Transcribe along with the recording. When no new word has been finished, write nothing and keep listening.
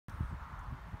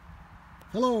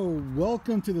Hello,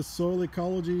 welcome to the Soil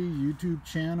Ecology YouTube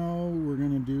channel. We're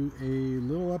going to do a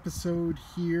little episode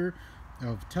here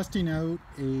of testing out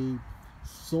a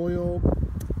soil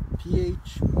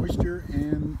pH, moisture,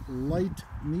 and light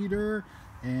meter.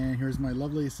 And here's my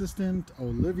lovely assistant,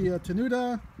 Olivia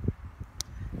Tenuta.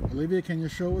 Olivia, can you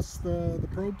show us the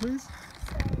probe, please?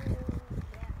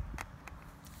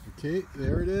 Okay,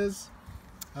 there it is.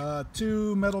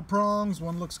 Two metal prongs,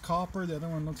 one looks copper, the other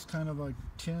one looks kind of like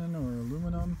tin or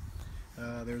aluminum.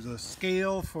 There's a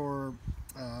scale for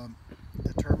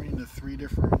determining the three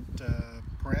different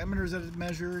parameters that it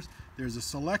measures. There's a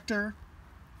selector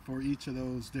for each of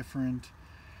those different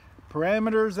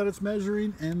parameters that it's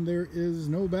measuring, and there is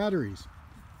no batteries.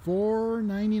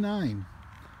 $4.99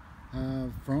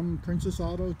 from Princess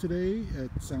Auto today.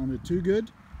 It sounded too good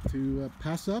to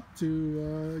pass up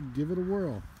to give it a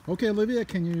whirl. Okay, Olivia,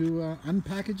 can you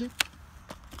unpackage it?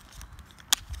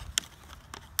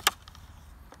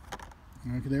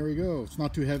 Okay, there we go. It's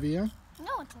not too heavy, huh? No,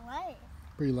 it's light.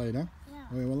 Pretty light, huh? Yeah.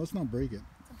 Okay, well, let's not break it.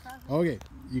 It's a problem. Okay,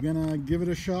 you're gonna give it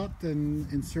a shot and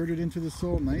insert it into the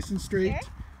soil nice and straight. Here?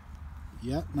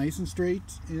 Yeah, nice and straight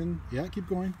in. Yeah, keep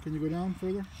going. Can you go down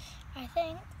further? I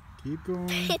think. Keep going.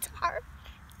 It's hard.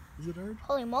 Is it hard?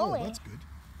 Holy moly. Oh, that's good.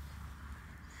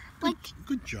 Like,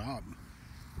 Good job.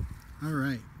 All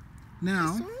right.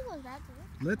 Now,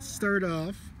 let's start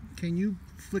off. Can you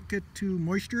flick it to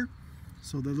moisture?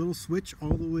 So the little switch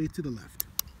all the way to the left.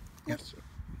 Yes.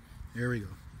 There we go.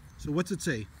 So what's it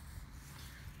say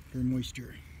for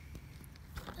moisture?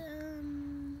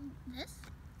 This?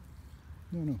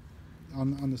 No.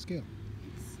 On the scale.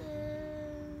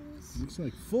 Says... Looks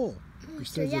like full. It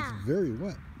So says yeah. it's very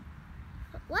wet.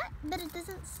 What? But it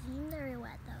doesn't seem very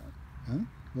wet though. Huh?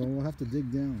 Well, we'll have to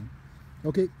dig down.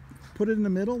 Okay, put it in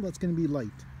the middle. That's going to be light.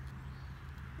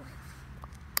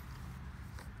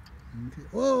 Okay.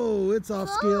 Oh, it's off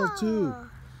scale too.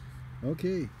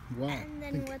 Okay. Wow. And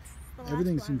then what's the last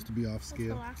everything one? seems to be off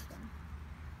scale. What's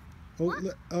the last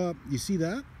one? Oh, you see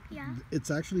that? Yeah. It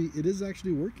is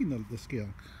actually working the scale.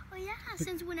 Oh yeah,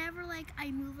 since whenever like I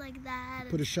move like that.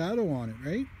 Put a shadow on it,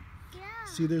 right? Yeah.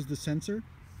 See, there's the sensor.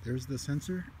 There's the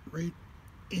sensor right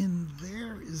in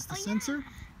there. Is the sensor?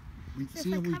 We So see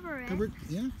if how I we cover it- cover it?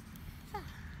 Yeah.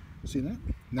 See that?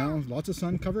 Now lots of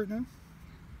sun. Cover it now.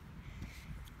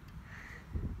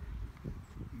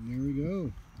 There we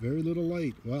go. Very little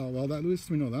light. Wow. Well, at least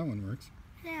we know that one works.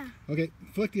 Yeah. Okay.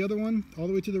 Flick the other one all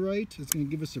the way to the right. It's going to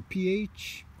give us a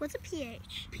pH. What's a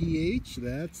pH? pH.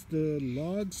 That's the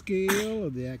log scale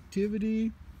of the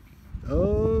activity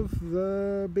of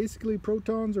the basically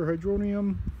protons or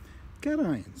hydronium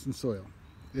cations in soil.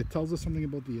 It tells us something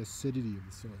about the acidity of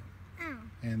the soil. Oh.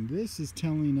 And this is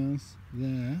telling us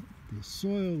that the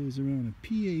soil is around a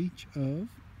pH of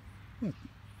what?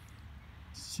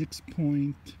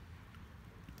 6.8,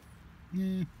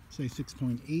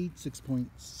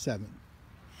 6.7.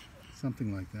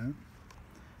 Something like that.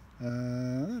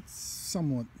 That's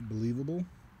somewhat believable.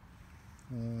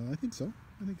 I think so.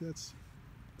 I think that's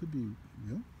could be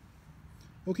real.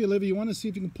 Okay, Olivia, you want to see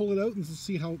if you can pull it out and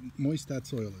see how moist that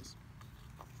soil is?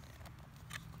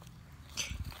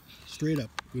 Straight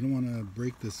up. We don't want to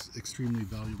break this extremely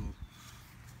valuable.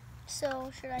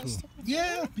 So should I stick my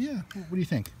Yeah. What do you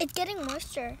think? It's getting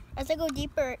moisture. As I go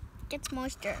deeper, it gets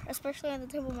moisture, especially on the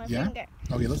tip of my Yeah? finger.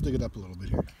 Okay, let's dig it up a little bit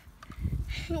here.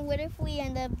 What if we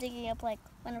end up digging up like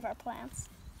one of our plants?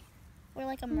 We're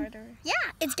like a murderer. Yeah,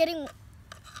 it's getting.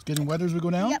 It's getting wet as we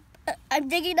go down? Yep. I'm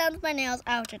digging down with my nails.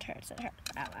 Ouch, it hurts. It hurts.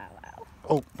 Ow, ow, ow.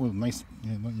 Oh, well, nice.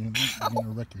 You're going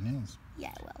to wreck your nails.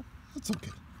 Yeah, I will. That's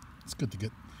okay. It's good to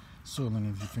get soil in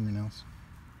your fingernails.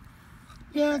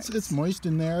 Yeah, it's moist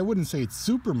in there. I wouldn't say it's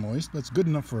super moist, but it's good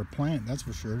enough for a plant, that's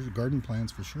for sure. Garden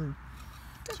plants for sure.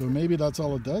 So maybe that's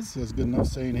all it does. It's good enough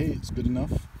saying, hey, it's good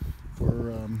enough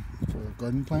for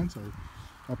garden plants.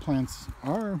 Our plants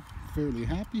are fairly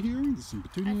happy here. There's some I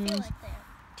feel petunias, like they are.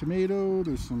 tomato,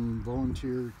 there's some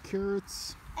volunteer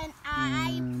carrots. And I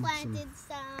And planted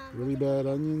some. Really bad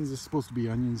onions. There's supposed to be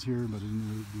onions here, but I didn't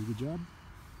really do the job.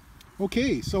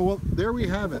 Okay, so well, there we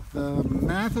have it. The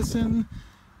Matheson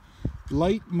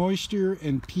light, moisture,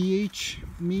 and pH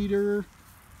meter,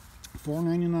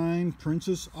 $4.99,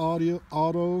 Princess Auto.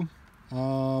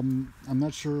 I'm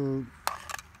not sure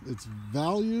its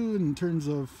value in terms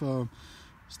of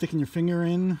sticking your finger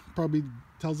in. Probably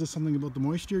tells us something about the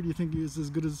moisture. Do you think it's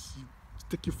as good as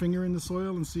stick your finger in the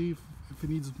soil and see if it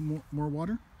needs more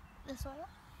water? The soil?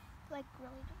 Like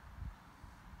really deep?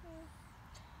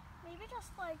 Maybe just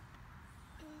like.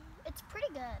 It's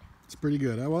pretty good. It's pretty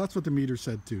good. Well, that's what the meter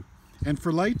said too. And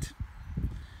for light,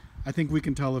 I think we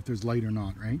can tell if there's light or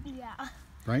not, right? Yeah.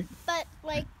 Right? But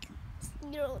like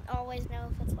you don't always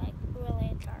know if it's like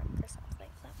really dark or something.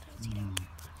 Sometimes you don't.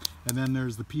 And then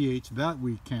there's the pH that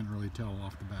we can't really tell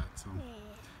off the bat.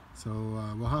 So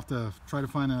we'll have to try to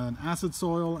find an acid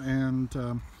soil and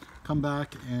come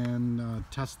back and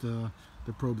test the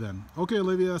probe then. Okay,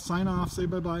 Olivia, sign off. Say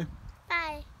bye-bye.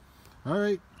 Bye. All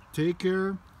right, take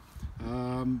care.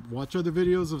 Watch other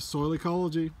videos of soil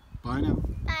ecology. Bye now.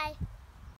 Bye.